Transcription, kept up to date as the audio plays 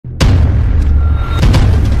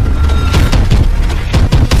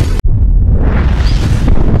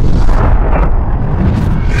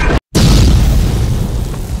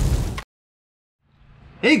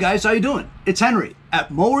guys, how you doing? It's Henry at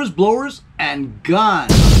Mowers, Blowers, and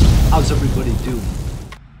Guns. How's everybody doing?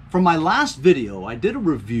 For my last video, I did a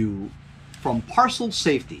review from Parcil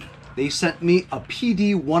Safety. They sent me a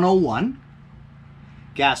PD100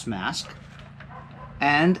 gas mask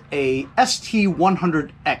and a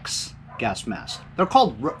ST-100X gas mask. They're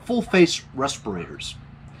called full face respirators.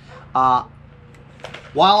 While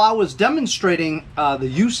I was demonstrating the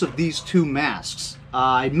use of these two masks,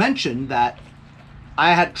 I mentioned that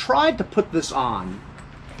I had tried to put this on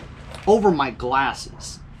over my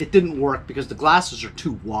glasses. It didn't work because the glasses are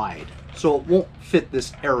too wide, so it won't fit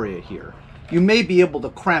this area here. You may be able to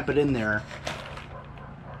cramp it in there,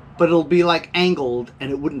 but it'll be like angled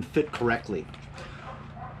and it wouldn't fit correctly.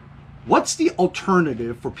 What's the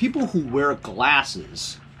alternative for people who wear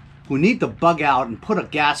glasses who need to bug out and put a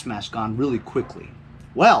gas mask on really quickly?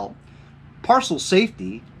 Well, Parcil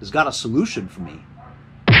Safety has got a solution for me.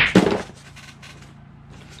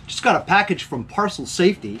 Just got a package from Parcil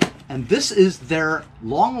Safety, and this is their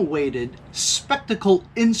long-awaited spectacle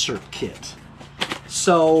insert kit.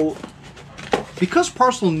 So, because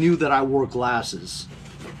Parcil knew that I wore glasses,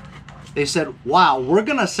 they said, wow, we're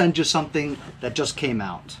gonna send you something that just came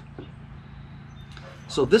out.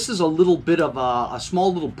 So this is a little bit of a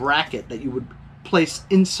small little bracket that you would place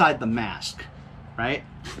inside the mask, right?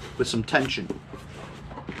 With some tension.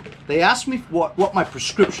 They asked me what my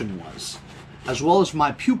prescription was, as well as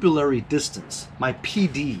my pupillary distance, my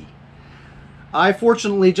PD. I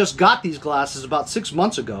fortunately just got these glasses about 6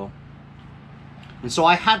 months ago, and so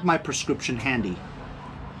I had my prescription handy.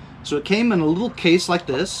 So it came in a little case like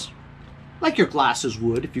this, like your glasses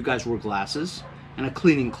would if you guys wore glasses, and a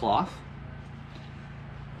cleaning cloth.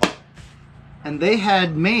 And they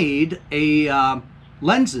had made a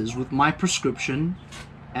lenses with my prescription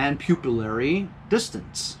and pupillary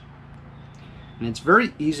distance. And it's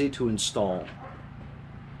very easy to install.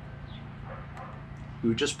 You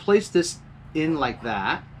would just place this in like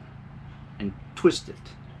that and twist it.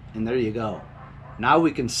 And there you go. Now we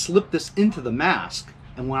can slip this into the mask,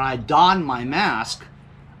 and when I don my mask,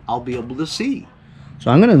 I'll be able to see. So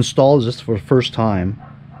I'm going to install this for the first time.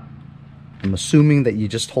 I'm assuming that you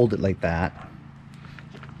just hold it like that.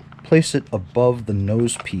 Place it above the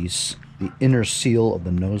nose piece, the inner seal of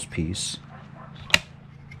the nose piece.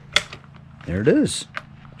 There it is,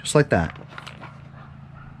 just like that.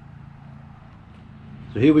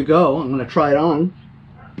 So here we go. I'm going to try it on.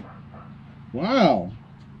 Wow.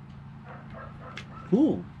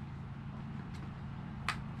 Cool.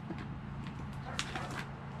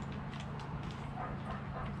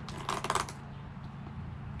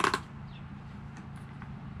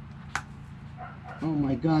 Oh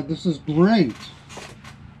my God, this is great.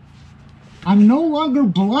 I'm no longer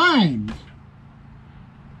blind.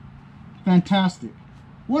 Fantastic.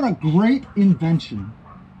 What a great invention.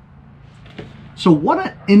 So what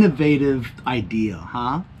an innovative idea,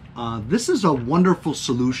 huh? This is a wonderful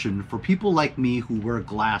solution for people like me who wear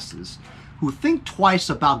glasses, who think twice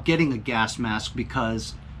about getting a gas mask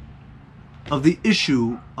because of the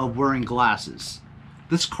issue of wearing glasses.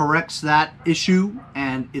 This corrects that issue,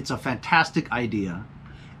 and it's a fantastic idea.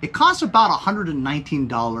 It costs about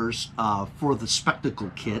 $119 for the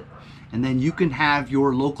spectacle kit, and then you can have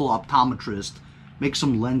your local optometrist make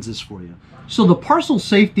some lenses for you. So the Parcil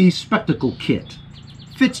Safety spectacle kit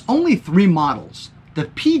fits only 3 models. The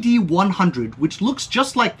PD100, which looks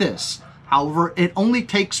just like this, however, it only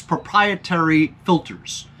takes proprietary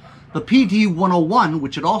filters. The PD101,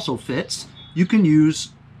 which it also fits, you can use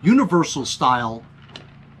universal style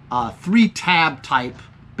 3-tab type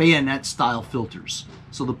bayonet style filters.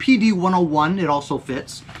 So the PD101, it also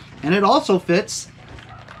fits, and it also fits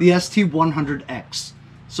the ST-100X.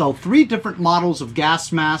 So 3 different models of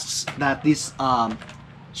gas masks that this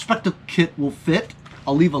spectacle kit will fit.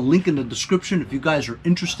 I'll leave a link in the description if you guys are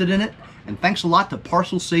interested in it. And thanks a lot to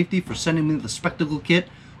Parcil Safety for sending me the spectacle kit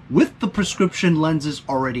with the prescription lenses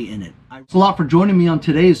already in it. Thanks a lot for joining me on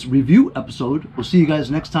today's review episode. We'll see you guys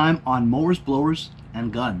next time on Mowers, Blowers,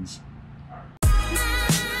 and Guns.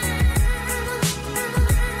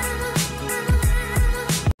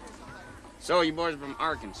 So you boys from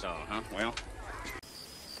Arkansas, huh? Well.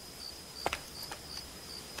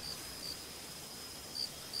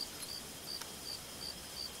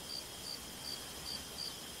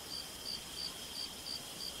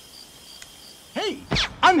 Hey,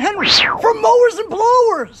 I'm Henry from Mowers and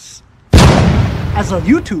Blowers. As a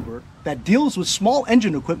YouTuber that deals with small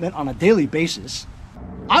engine equipment on a daily basis,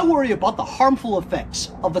 I worry about the harmful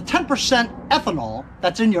effects of the 10% ethanol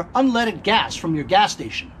that's in your unleaded gas from your gas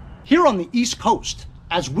station. Here on the East Coast,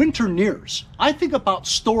 as winter nears, I think about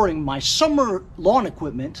storing my summer lawn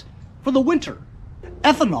equipment for the winter.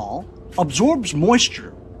 Ethanol absorbs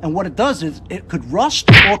moisture, and what it does is it could rust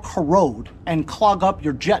or corrode and clog up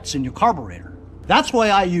your jets in your carburetor. That's why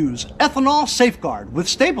I use Ethanol Safeguard with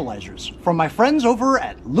stabilizers from my friends over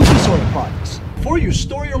at Lucas Oil Products. Before you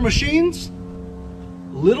store your machines,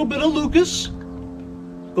 a little bit of Lucas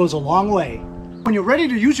goes a long way. When you're ready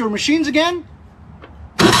to use your machines again,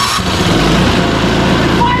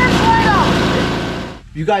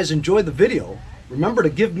 if you guys enjoyed the video, remember to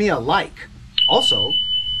give me a like. Also,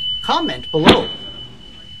 comment below.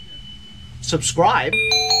 Subscribe.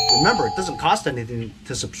 Remember, it doesn't cost anything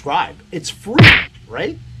to subscribe. It's free,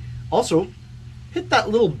 right? Also, hit that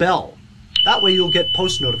little bell. That way you'll get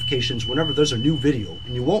post notifications whenever there's a new video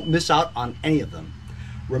and you won't miss out on any of them.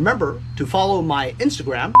 Remember to follow my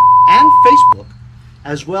Instagram and Facebook,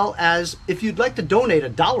 as well as if you'd like to donate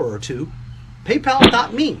 $1 or $2,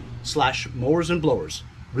 paypal.me/mowersandblowers.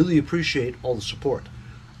 Really appreciate all the support.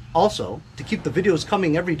 Also, to keep the videos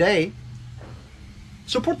coming every day,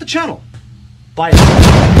 support the channel. Bye.